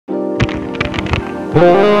And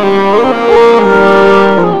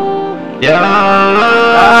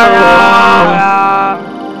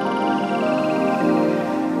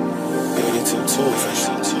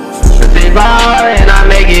I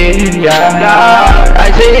make it, yeah.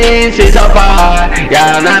 I see so far,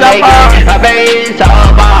 yeah. And I make it, I been so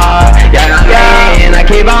far, yeah. I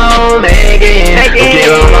keep on making, keep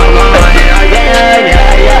on going, yeah.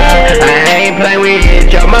 I ain't playing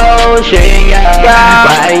with your motion, yeah.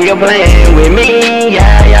 Why you playing with me,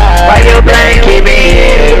 yeah. Why you playing? Keep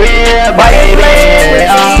it real, baby.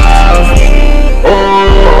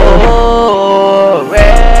 Oh,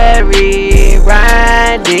 very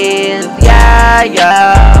grinding.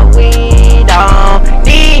 Yeah, we don't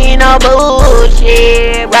need no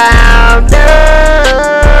bullshit round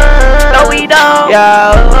us. No, we don't.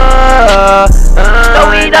 Yeah, no,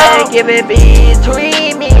 we don't. Give it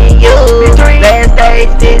between me and you. Let's stay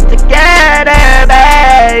stick together,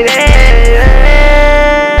 baby.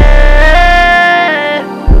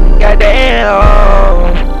 Goddamn.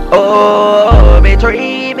 Oh,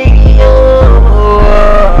 between me and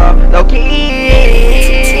you. Low-key.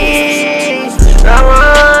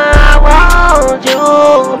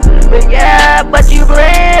 But you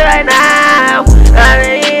play right now. I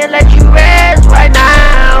didn't let you rest right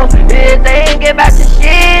now. Just think about the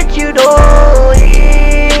shit you do.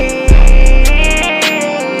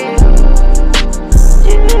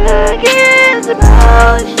 Just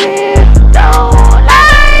about shit. Don't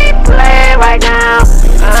like play right now.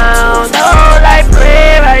 I don't like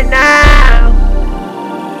play right now.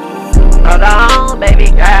 Hold on,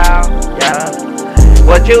 baby girl. Yeah.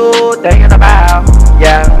 What you thinking about?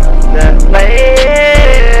 Yeah.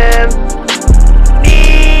 Playing me.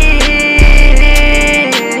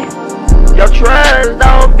 Your trust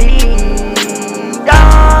don't be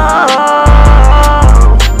gone.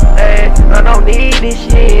 Hey, I don't need this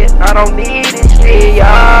shit. I don't need this shit,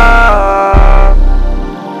 y'all.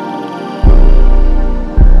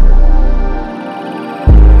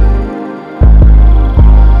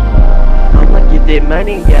 I'ma get that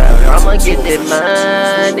money, y'all. I'ma get that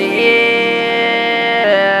money.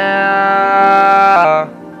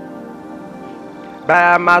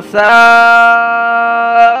 By myself.